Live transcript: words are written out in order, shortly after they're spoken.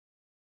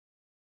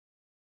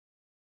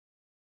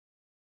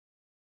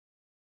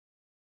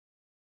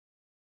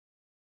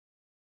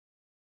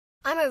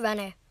I'm a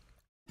runner.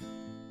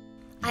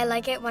 I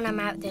like it when I'm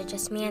out there,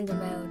 just me and the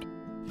road.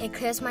 It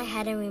clears my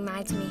head and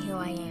reminds me who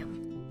I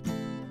am.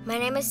 My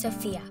name is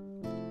Sophia.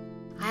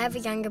 I have a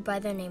younger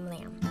brother named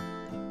Liam.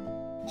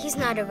 He's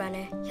not a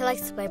runner. He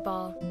likes to play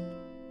ball.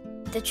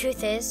 The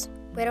truth is,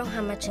 we don't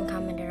have much in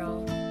common at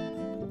all.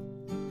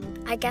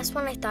 I guess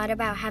when I thought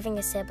about having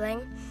a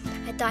sibling,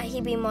 I thought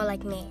he'd be more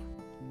like me.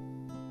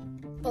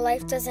 But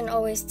life doesn't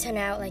always turn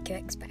out like you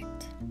expect.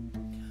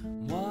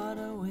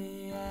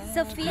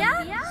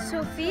 Sophia?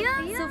 Sophia?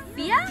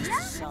 Sophia?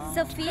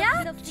 Sophia?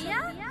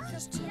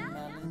 Sophia?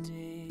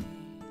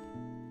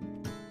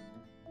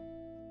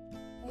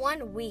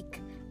 1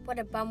 week. What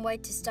a bum way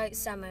to start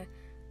summer.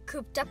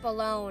 Cooped up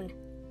alone.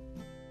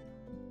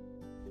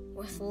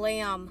 With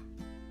Liam.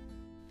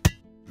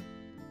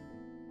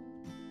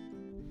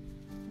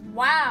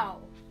 Wow.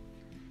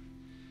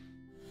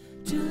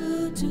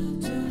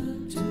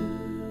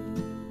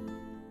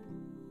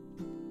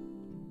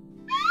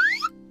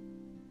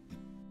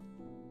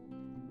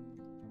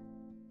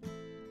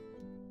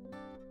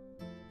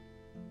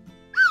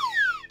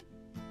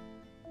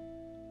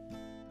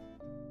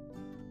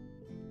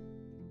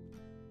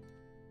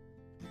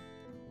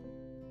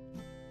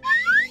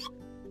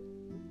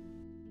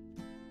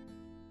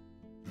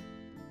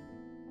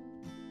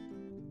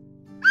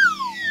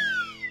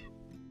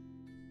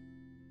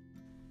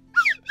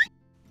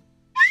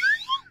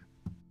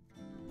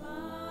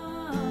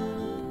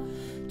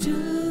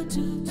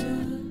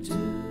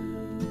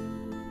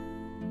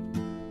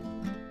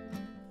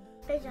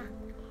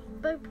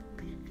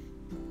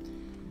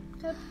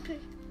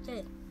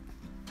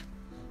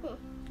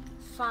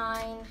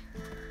 Fine.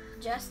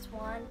 Just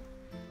one.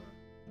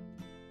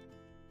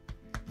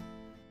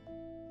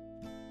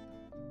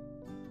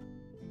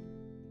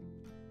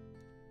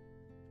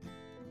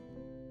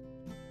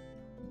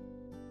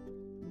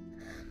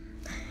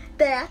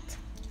 That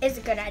is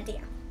a good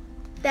idea.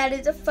 That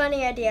is a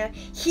funny idea.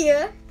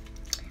 Here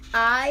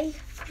I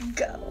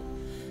go.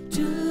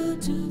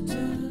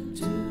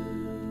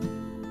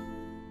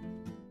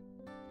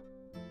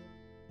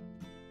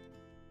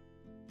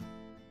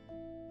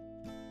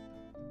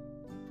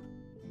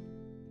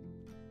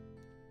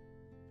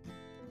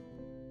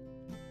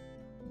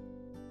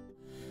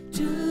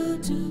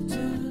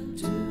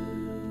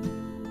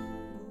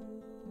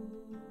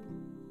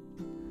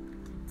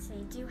 Let's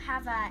see, do you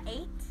have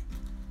 8?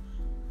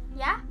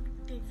 Yeah?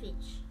 Go fish.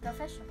 Go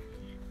fish.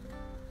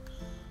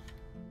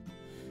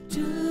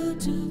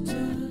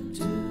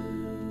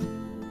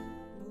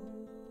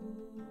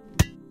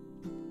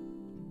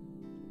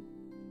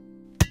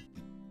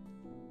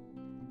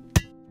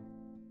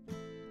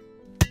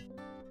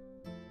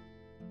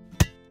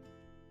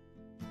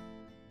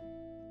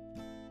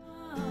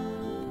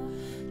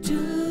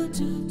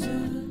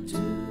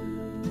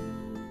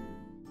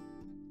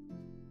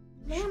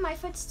 Man, my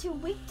foot's too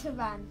weak to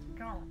run.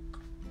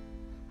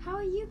 How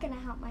are you gonna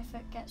help my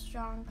foot get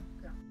strong?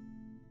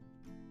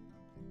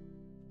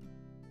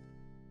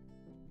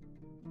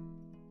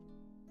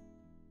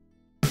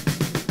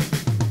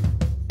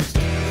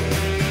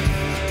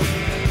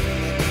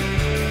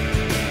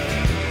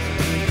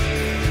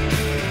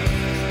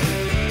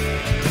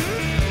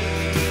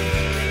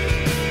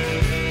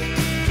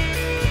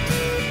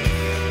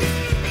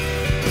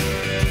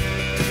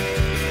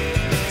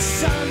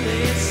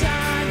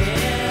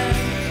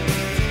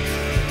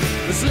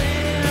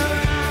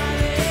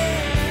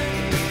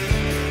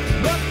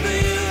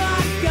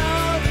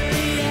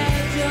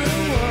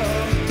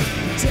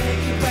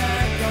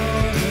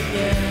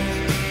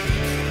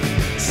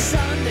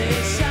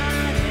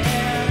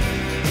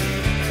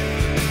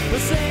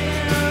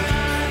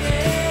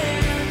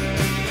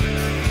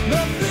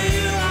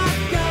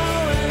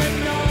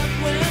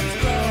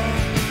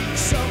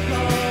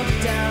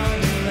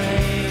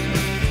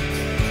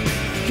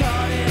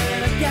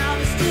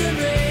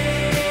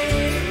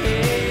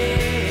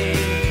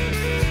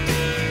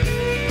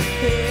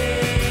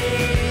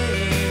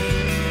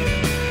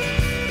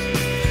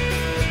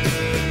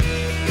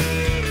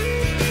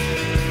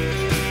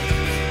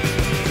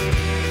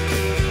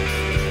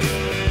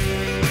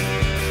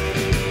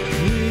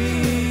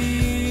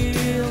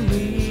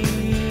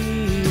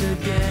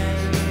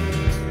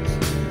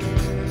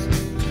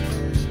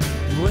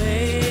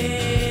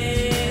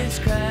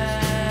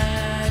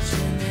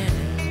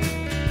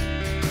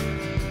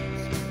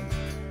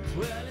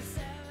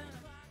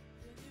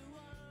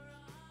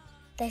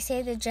 They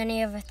say the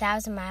journey of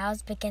 1,000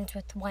 miles begins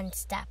with one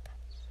step.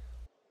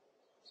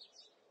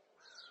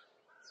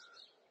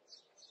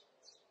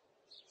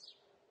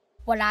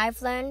 What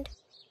I've learned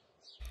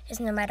is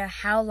no matter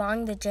how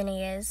long the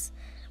journey is,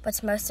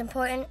 what's most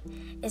important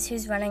is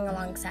who's running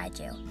alongside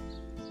you.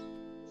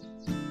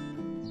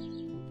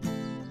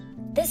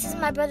 This is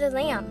my brother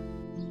Liam.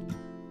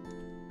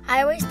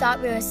 I always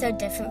thought we were so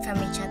different from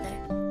each other.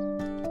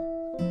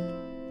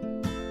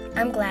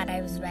 I'm glad I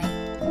was right.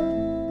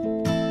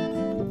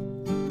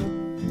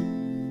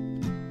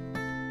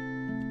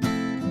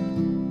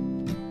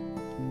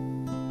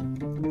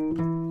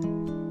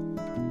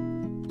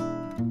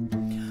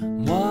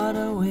 What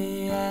are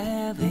we at?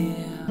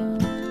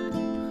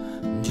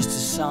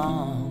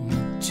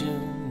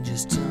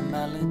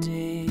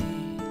 melody,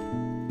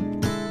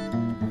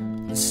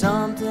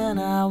 something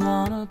I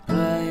wanna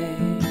play,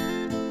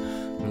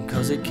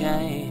 'cause it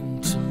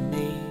came to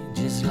me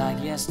just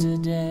like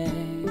yesterday.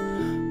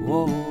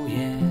 Whoa,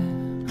 yeah.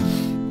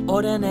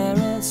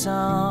 Ordinary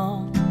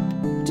song,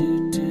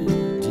 do do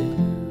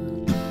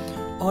do.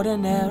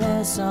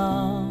 Ordinary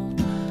song,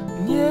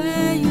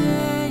 yeah,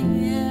 yeah,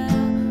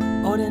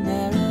 yeah.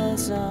 Ordinary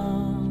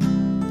song.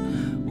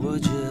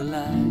 Would you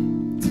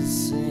like to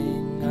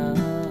sing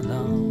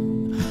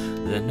along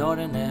an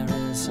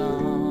ordinary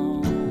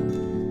song?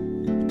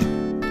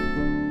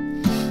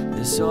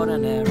 This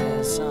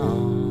ordinary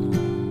song.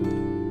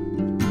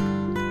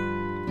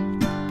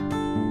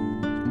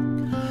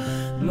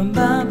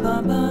 My